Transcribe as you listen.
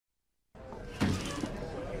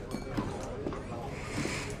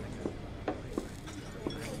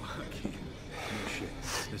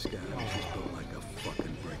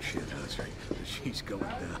going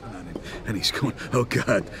down on him. And he's going, oh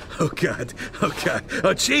God, oh God, oh God,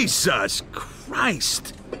 oh Jesus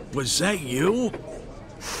Christ. Was that you?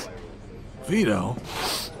 Vito?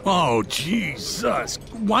 Oh, Jesus.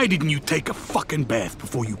 Why didn't you take a fucking bath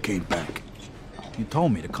before you came back? You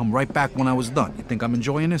told me to come right back when I was done. You think I'm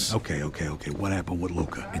enjoying this? Okay. What happened with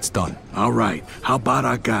Luca? It's done. All right. How about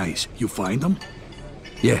our guys? You find them?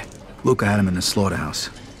 Yeah. Luca had him in the slaughterhouse.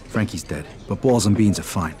 Frankie's dead, but Balls and Beans are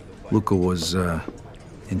fine. Luca was,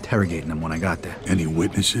 interrogating him when I got there. Any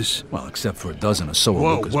witnesses? Well, except for a dozen or so of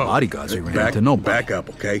Luca's bodyguards, he ran into nobody. Back up,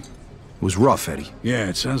 okay? It was rough, Eddie. Yeah,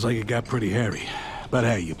 it sounds like it got pretty hairy. But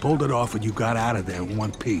hey, you pulled it off and you got out of there in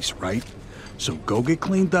one piece, right? So go get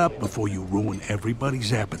cleaned up before you ruin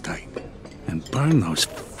everybody's appetite. And burn those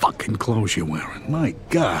fucking clothes you're wearing. My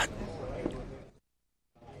God.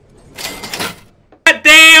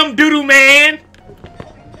 Goddamn doodoo man!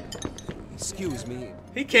 Excuse me.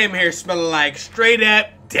 He came here smelling like straight up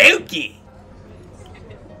dookie.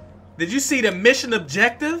 Did you see the mission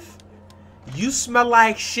objective? You smell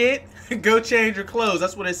like shit? Go change your clothes.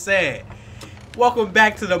 That's what it said. Welcome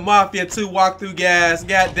back to the Mafia 2 walkthrough, guys.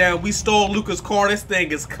 Goddamn, we stole Luca's car. This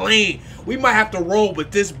thing is clean. We might have to roll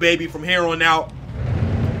with this baby from here on out.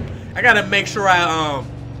 I gotta make sure I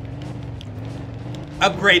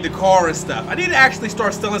upgrade the car and stuff. I need to actually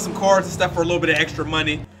start stealing some cars and stuff for a little bit of extra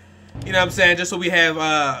money. You know what I'm saying? Just so we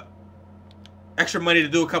have extra money to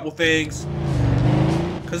do a couple things.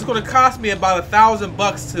 Cause it's gonna cost me about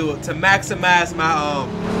 $1,000 to maximize my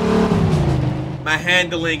my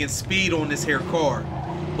handling and speed on this here car.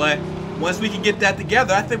 But once we can get that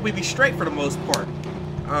together, I think we'd be straight for the most part.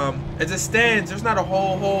 As it stands, there's not a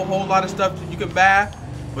whole lot of stuff that you can buy,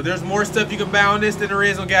 but there's more stuff you can buy on this than there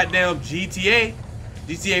is on goddamn GTA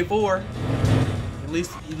 4. At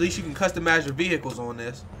least you can customize your vehicles on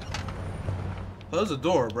this. Close the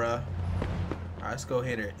door, bruh. Alright, let's go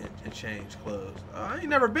ahead and change clothes. Oh, I ain't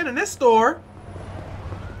never been in this store.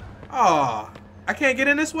 Oh, I can't get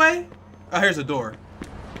in this way? Oh, here's the door.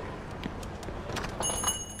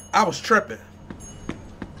 I was tripping.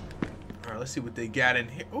 Alright, let's see what they got in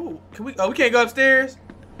here. Ooh, we can't go upstairs?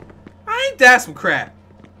 I ain't that some crap.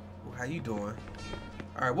 Ooh, how you doing?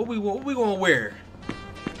 Alright, what we gonna wear?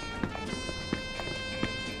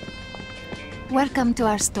 Welcome to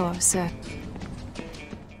our store, sir.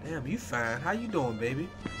 Damn, you fine. How you doing, baby?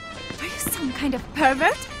 Are you some kind of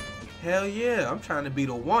pervert? Hell yeah, I'm trying to be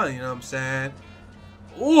the one, you know what I'm saying?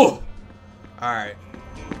 Ooh! Alright.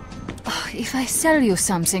 Oh, if I sell you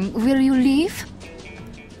something, will you leave?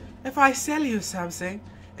 If I sell you something.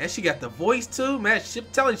 And she got the voice too, man. She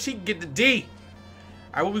telling she can get the D.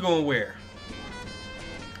 Alright, what we gonna wear?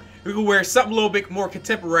 We're gonna wear something a little bit more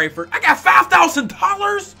contemporary for. I got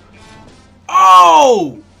 $5,000!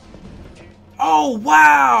 Oh! Oh,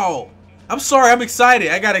 wow! I'm sorry, I'm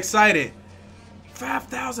excited. I got excited.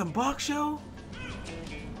 $5,000, yo?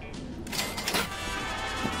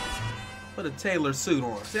 Put a tailor suit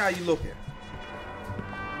on. See how you looking.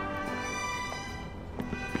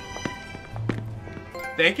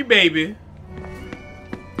 Thank you, baby.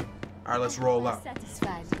 All right, let's roll up.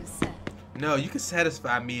 Satisfied you, sir. No, you can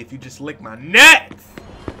satisfy me if you just lick my nuts.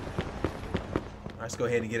 All right, let's go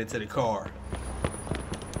ahead and get into the car.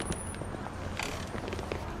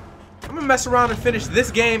 I'm gonna mess around and finish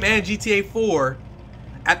this game and GTA 4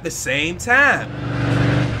 at the same time.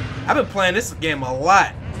 I've been playing this game a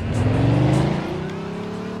lot.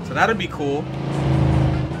 So that'll be cool.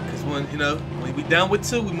 Because when we done with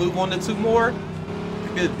 2, we move on to 2 more.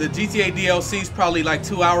 The GTA DLC is probably like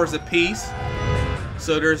 2 hours a piece.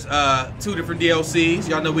 So there's 2 different DLCs.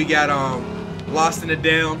 Y'all know we got Lost in the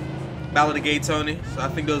Down, Ballad of Gay Tony. So I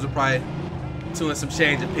think those are probably 2 and some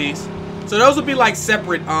change a piece. So those will be like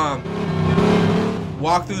separate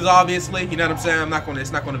walkthroughs, obviously. You know what I'm saying?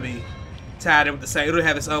 It's not gonna be tied in with the same. It'll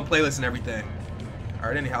have its own playlist and everything. All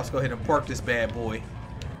right, anyhow, let's go ahead and park this bad boy.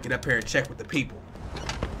 Get up here and check with the people.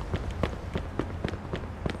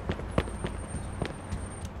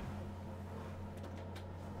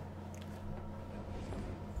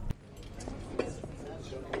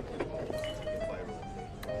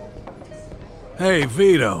 Hey,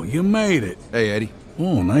 Vito, you made it. Hey, Eddie.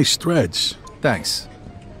 Oh, nice threads. Thanks.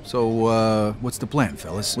 So, what's the plan,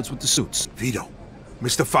 fellas? What's with the suits? Vito,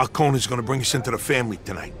 Mr. Falcone's gonna bring us into the family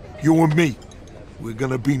tonight. You and me. We're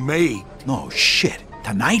gonna be made. No shit.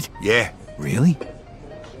 Tonight? Yeah. Really?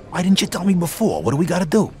 Why didn't you tell me before? What do we gotta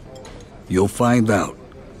do? You'll find out.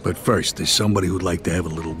 But first, there's somebody who'd like to have a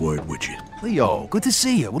little word with you. Leo, good to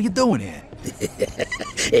see you. What are you doing here?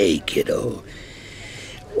 Hey, kiddo.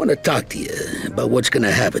 I want to talk to you about what's gonna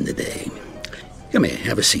happen today. Come here,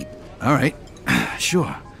 have a seat. All right.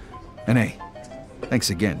 Sure. And hey, Thanks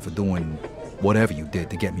again for doing whatever you did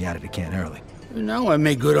to get me out of the can early. Now I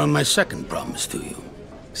make good on my second promise to you.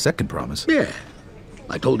 Second promise? Yeah.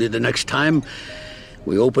 I told you the next time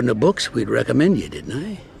we opened the books, we'd recommend you, didn't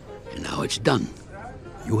I? And now it's done.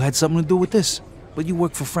 You had something to do with this, but you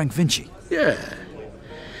work for Frank Vinci. Yeah.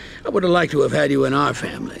 I would have liked to have had you in our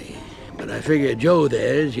family, but I figured Joe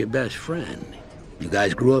there's your best friend. You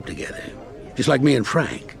guys grew up together, just like me and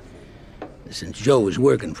Frank. Since Joe was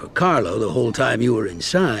working for Carlo the whole time you were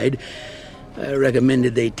inside, I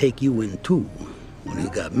recommended they take you in too when you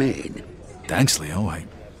got made. Thanks, Leo. I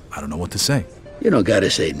don't know what to say. You don't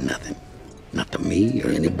gotta say nothing. Not to me or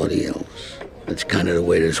anybody else. That's kind of the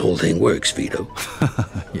way this whole thing works, Vito.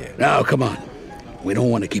 Yeah. Now, come on. We don't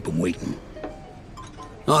want to keep them waiting.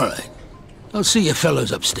 All right. I'll see you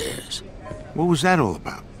fellas upstairs. What was that all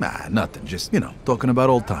about? Nah, nothing. Just, talking about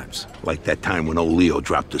old times. Like that time when old Leo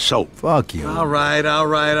dropped the soap. Fuck you. All right.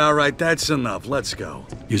 That's enough. Let's go.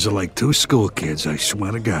 Yous are like two school kids, I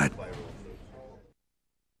swear to God.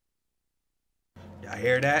 Y'all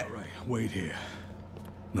hear that? All right, wait here.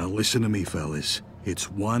 Now listen to me, fellas.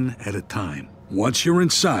 It's one at a time. Once you're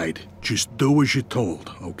inside, just do as you're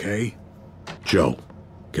told, okay? Joe,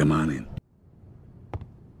 come on in.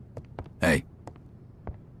 Hey.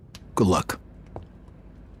 Good luck.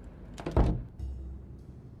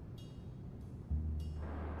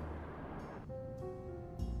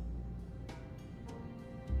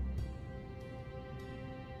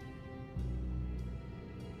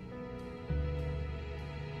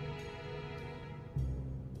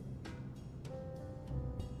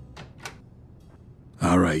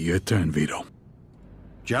 All right, your turn, Vito.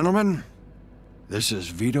 Gentlemen, this is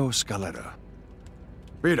Vito Scaletta.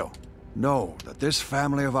 Vito, know that this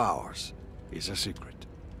family of ours is a secret.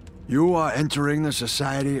 You are entering the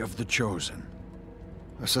Society of the Chosen.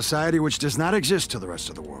 A society which does not exist to the rest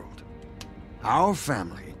of the world. Our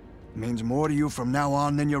family means more to you from now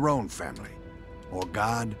on than your own family, or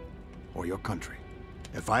God, or your country.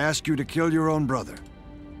 If I ask you to kill your own brother,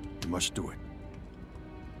 you must do it.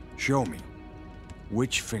 Show me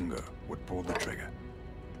which finger would pull the trigger.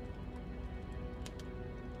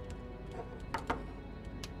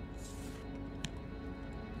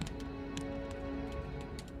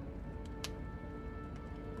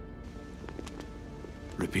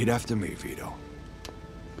 Repeat after me, Vito.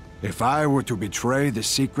 If I were to betray the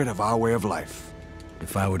secret of our way of life.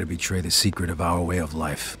 If I were to betray the secret of our way of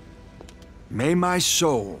life. May my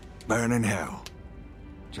soul burn in hell,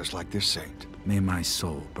 just like this saint. May my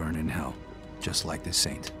soul burn in hell, just like this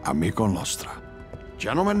saint. Amico nostra.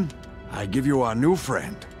 Gentlemen, I give you our new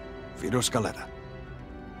friend, Vito Scaletta.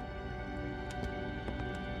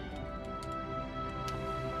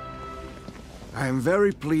 I am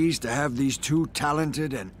very pleased to have these two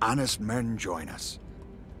talented and honest men join us.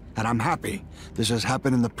 And I'm happy this has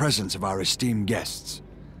happened in the presence of our esteemed guests,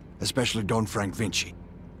 especially Don Frank Vinci.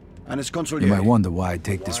 And his consigliere. You might wonder why I'd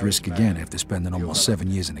take this risk again after spending almost 7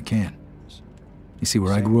 years in the can. You see,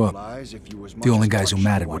 where I grew up, the only guys who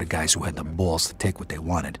mattered were the guys who had the balls to take what they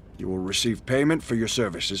wanted. You will receive payment for your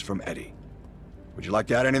services from Eddie. Would you like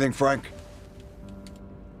to add anything, Frank?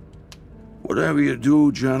 Whatever you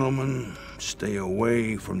do, gentlemen, stay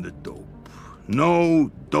away from the dope.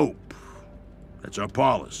 No dope. That's our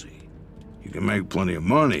policy. You can make plenty of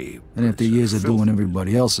money. And after years of doing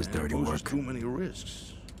everybody else's dirty Poses work, too many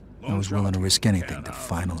risks. I was willing to risk anything to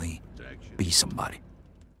finally be somebody.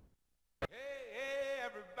 Hey,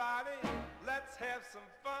 everybody, let's have some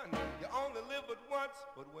fun. You only live but once,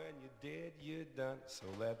 but when you're dead, you're done. So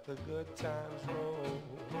let the good times roll.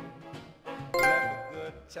 Let the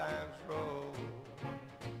good times roll.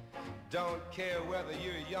 Don't care whether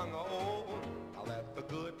you're young or old. I'll let the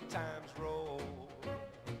good times roll.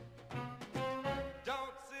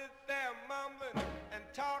 Don't sit there mumbling and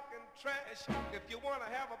talking trash. If you want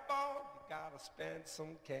to have a ball, you gotta spend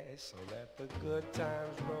some cash. So let the good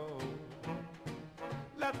times roll.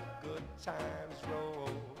 Let the good times roll.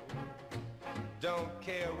 Don't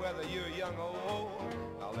care whether you're young or old.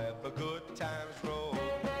 I'll let the good times roll.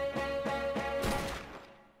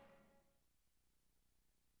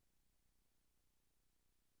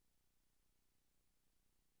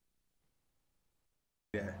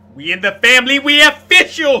 We in the family, we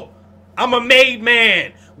official! I'm a made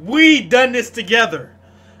man. We done this together.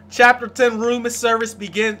 Chapter 10 room service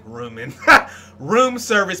begins. Room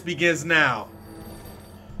service begins now.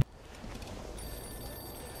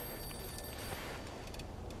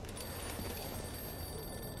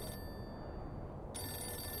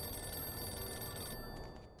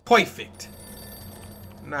 Perfect.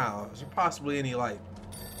 Now, is there possibly any like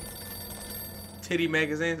titty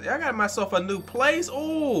magazines? I got myself a new place.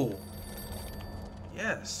 Ooh.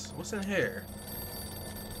 Yes. What's in here?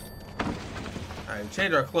 Alright,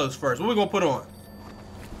 change our clothes first. What we gonna put on?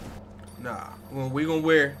 Nah. We gonna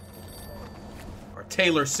wear our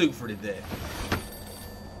tailor suit for today.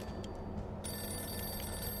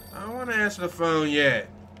 I don't wanna answer the phone yet.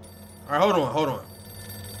 Alright, hold on.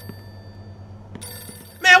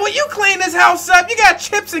 Man, will you clean this house up? You got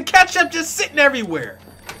chips and ketchup just sitting everywhere.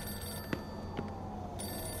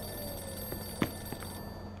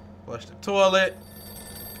 Flush the toilet.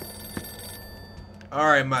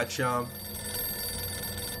 Alright, my chum.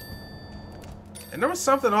 And there was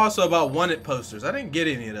something also about wanted posters. I didn't get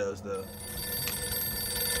any of those, though.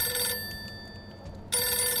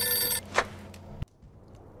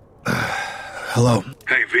 Hello.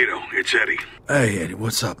 Hey, Vito, it's Eddie. Hey, Eddie,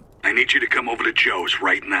 what's up? I need you to come over to Joe's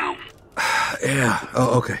right now. Yeah.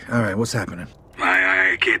 Oh, okay. All right. What's happening?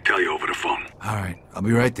 I can't tell you over the phone. All right. I'll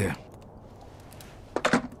be right there.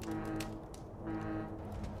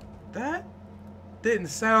 That didn't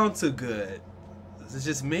sound too good. Is it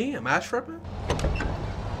just me? Am I tripping?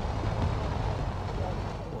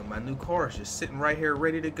 Oh, and my new car is just sitting right here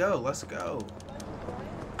ready to go. Let's go.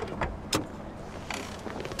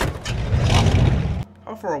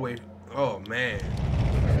 How far away? Oh, man.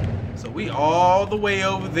 So we all the way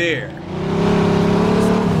over there.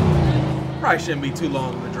 Probably shouldn't be too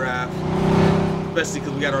long of a drive. Especially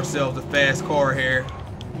because we got ourselves a fast car here.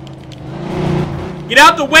 Get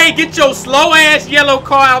out the way! Get your slow ass yellow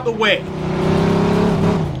car out the way!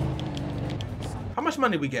 How much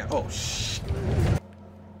money we got? Oh, shit.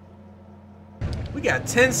 We got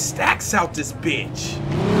 10 stacks out this bitch.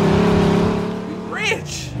 We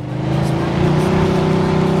rich.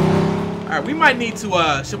 Alright, we might need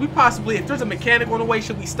to, should we possibly, if there's a mechanic on the way,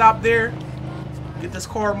 should we stop there? Get this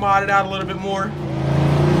car modded out a little bit more?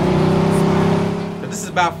 But this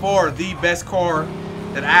is by far the best car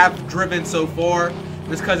that I've driven so far.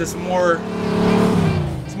 Just because it's more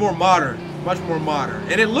modern. Much more modern.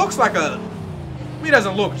 And it looks like a, I mean, it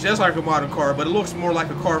doesn't look just like a modern car, but it looks more like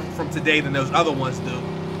a car from today than those other ones do.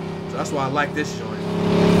 So that's why I like this joint. You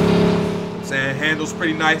know what I'm saying? Handles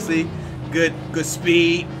pretty nicely. Good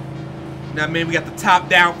speed. You know what I mean? We got the top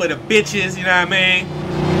down for the bitches, you know what I mean?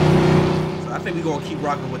 So I think we're going to keep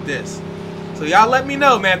rocking with this. So y'all let me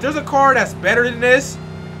know, man. If there's a car that's better than this,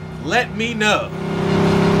 let me know.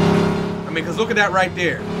 I mean, because look at that right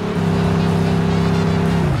there.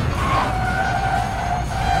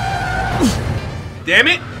 Damn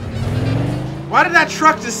it. Why did that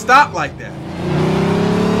truck just stop like that?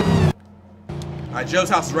 Alright, Joe's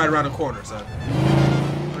house is right around the corner, son.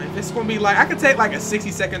 It's gonna be like, I could take like a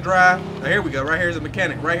 60-second drive. Now here we go, right here's a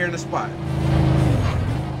mechanic, right here in the spot.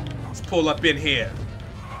 Let's pull up in here.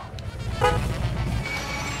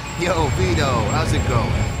 Yo, Vito, how's it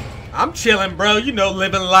going? I'm chilling, bro. You know,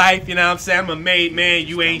 living life, you know what I'm saying? I'm a made man,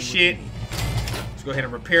 you ain't shit. Let's go ahead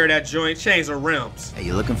and repair that joint, change the rims. Hey,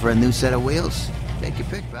 you looking for a new set of wheels? Take your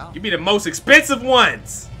pick, pal. Give me the most expensive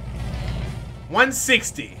ones.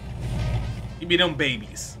 160. Give me them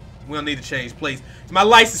babies. We don't need to change plates. My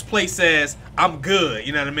license plate says I'm good.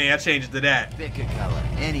 You know what I mean? I changed it to that. Pick a color,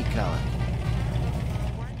 any color.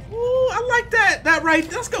 Ooh, I like that. That right.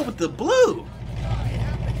 Let's go with the blue.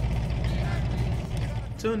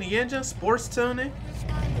 Tune the engine, sports tuning.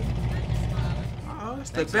 Oh,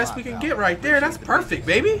 that's the best we can get right there. That's perfect,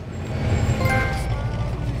 baby.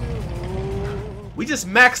 We just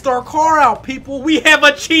maxed our car out, people. We have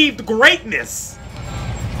achieved greatness.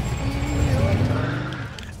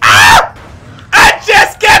 Ah! I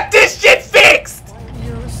just got this shit fixed.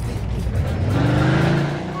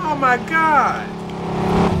 Oh my God.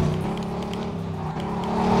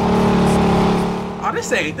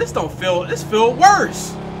 Oh, this feel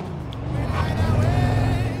worse.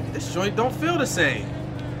 This joint don't feel the same.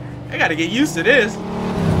 I gotta get used to this.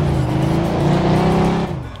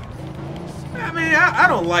 I mean, I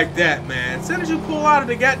don't like that, man. As soon as you pull out of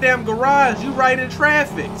the goddamn garage, you right in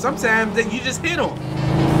traffic. Sometimes you just hit them.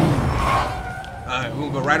 Alright, we're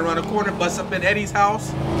gonna go right around the corner, bust up in Eddie's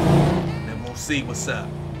house, and we'll see what's up.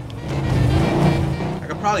 I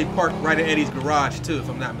could probably park right at Eddie's garage too, if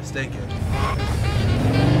I'm not mistaken.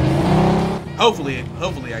 Hopefully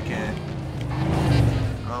I can.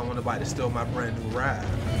 I don't want nobody to steal my brand new ride.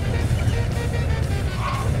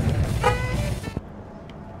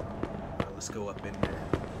 Let's go up in there.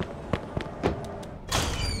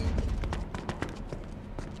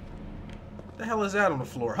 What the hell is that on the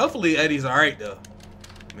floor? Hopefully Eddie's alright though.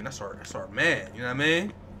 I mean, that's our man, you know what I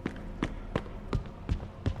mean?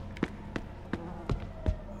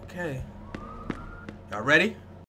 Okay. Y'all ready?